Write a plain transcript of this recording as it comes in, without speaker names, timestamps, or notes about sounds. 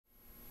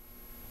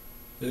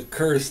It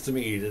occurs to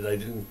me that I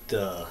didn't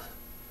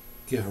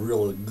give a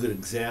real good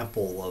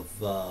example of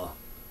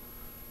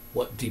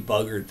what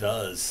Debugger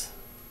does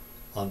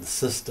on the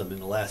system in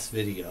the last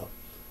video.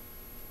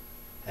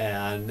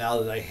 And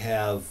now that I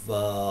have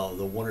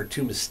the one or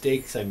two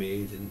mistakes I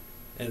made in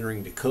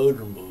entering the code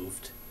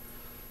removed,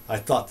 I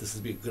thought this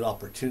would be a good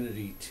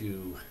opportunity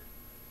to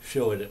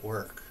show it at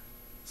work.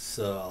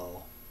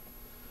 So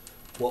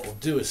what we'll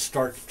do is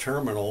start the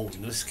terminal,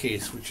 in this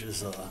case, which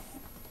is a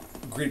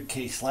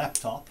Gridcase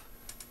laptop.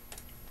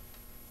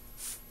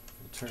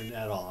 We'll turn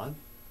that on.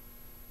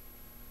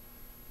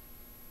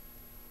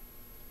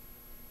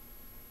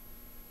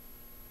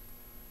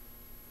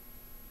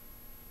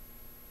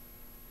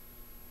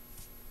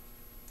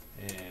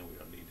 And we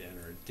don't need to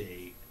enter a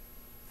date.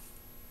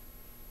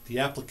 The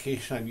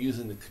application I'm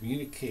using to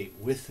communicate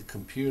with the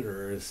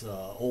computer is an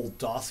old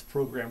DOS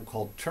program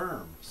called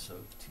Term. So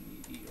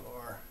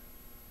T-E-R-M.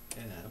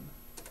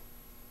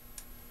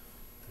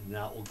 And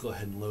now we'll go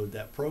ahead and load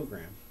that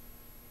program.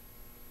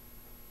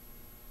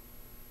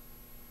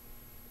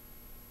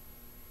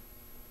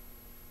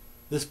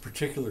 This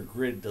particular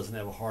grid doesn't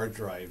have a hard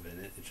drive in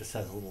it. It just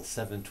has a little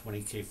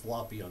 720K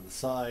floppy on the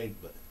side,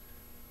 but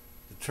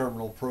the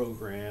terminal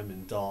program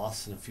and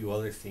DOS and a few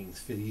other things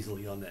fit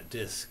easily on that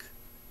disk.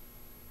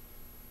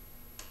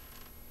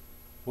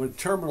 When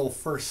terminal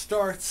first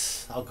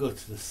starts, I'll go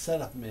to the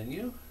setup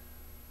menu,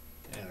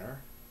 enter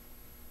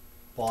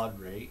baud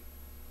rate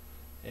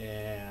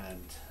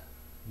and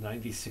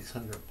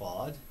 9600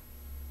 baud,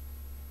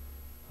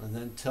 and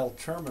then tell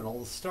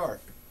terminal to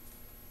start.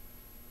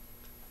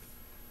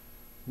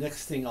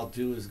 Next thing I'll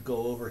do is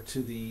go over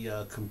to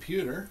the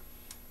computer,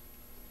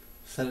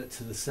 set it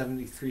to the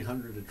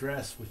 7300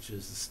 address, which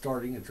is the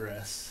starting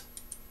address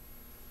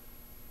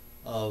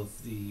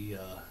of the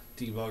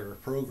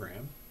debugger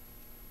program.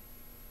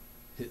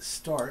 Hit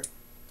start,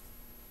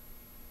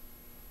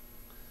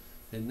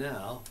 and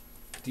now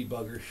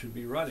debugger should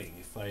be running.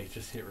 If I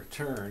just hit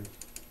return,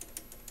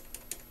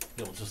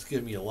 it'll just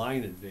give me a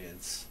line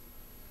advance.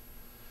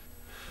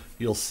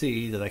 You'll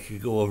see that I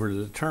could go over to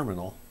the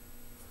terminal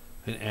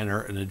and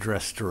enter an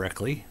address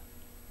directly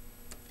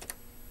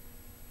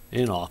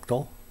in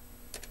octal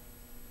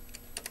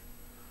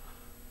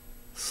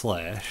 /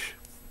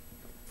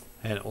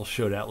 and it will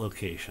show that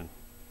location.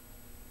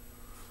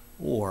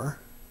 Or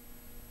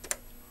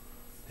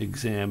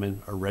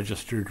examine a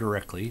register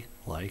directly,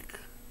 like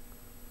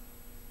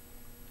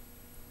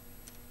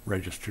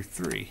register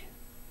 3,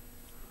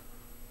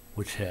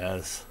 which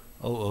has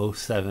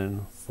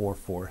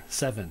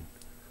 007447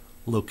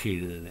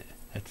 located in it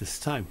at this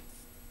time.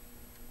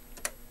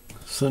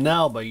 So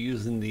now, by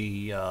using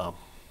the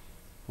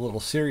little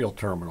serial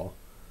terminal,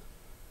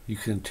 you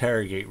can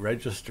interrogate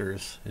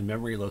registers and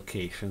memory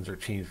locations or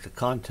change the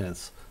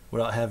contents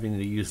without having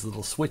to use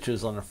little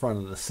switches on the front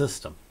of the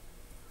system.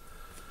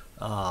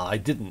 I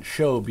didn't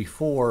show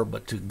before,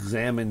 but to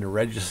examine the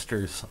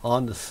registers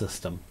on the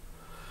system,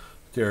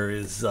 there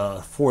is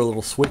 4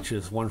 little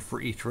switches, one for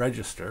each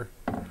register.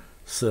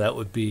 So that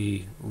would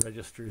be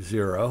register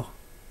 0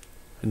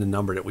 and the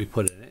number that we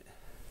put in it,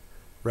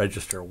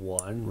 register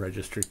 1,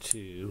 register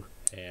 2,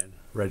 and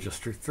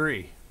register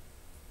 3.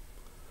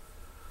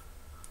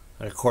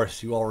 And of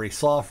course, you already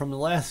saw from the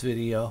last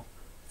video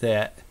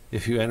that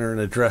if you enter an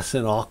address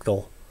in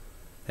octal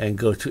and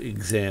go to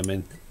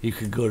examine, you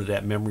could go to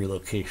that memory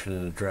location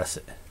and address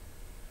it.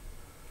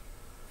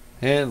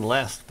 And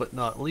last but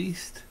not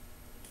least,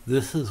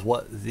 this is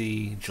what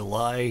the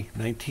July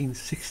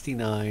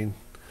 1969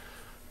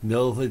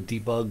 Nova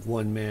Debug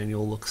 1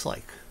 manual looks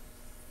like,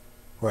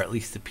 or at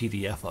least the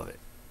PDF of it.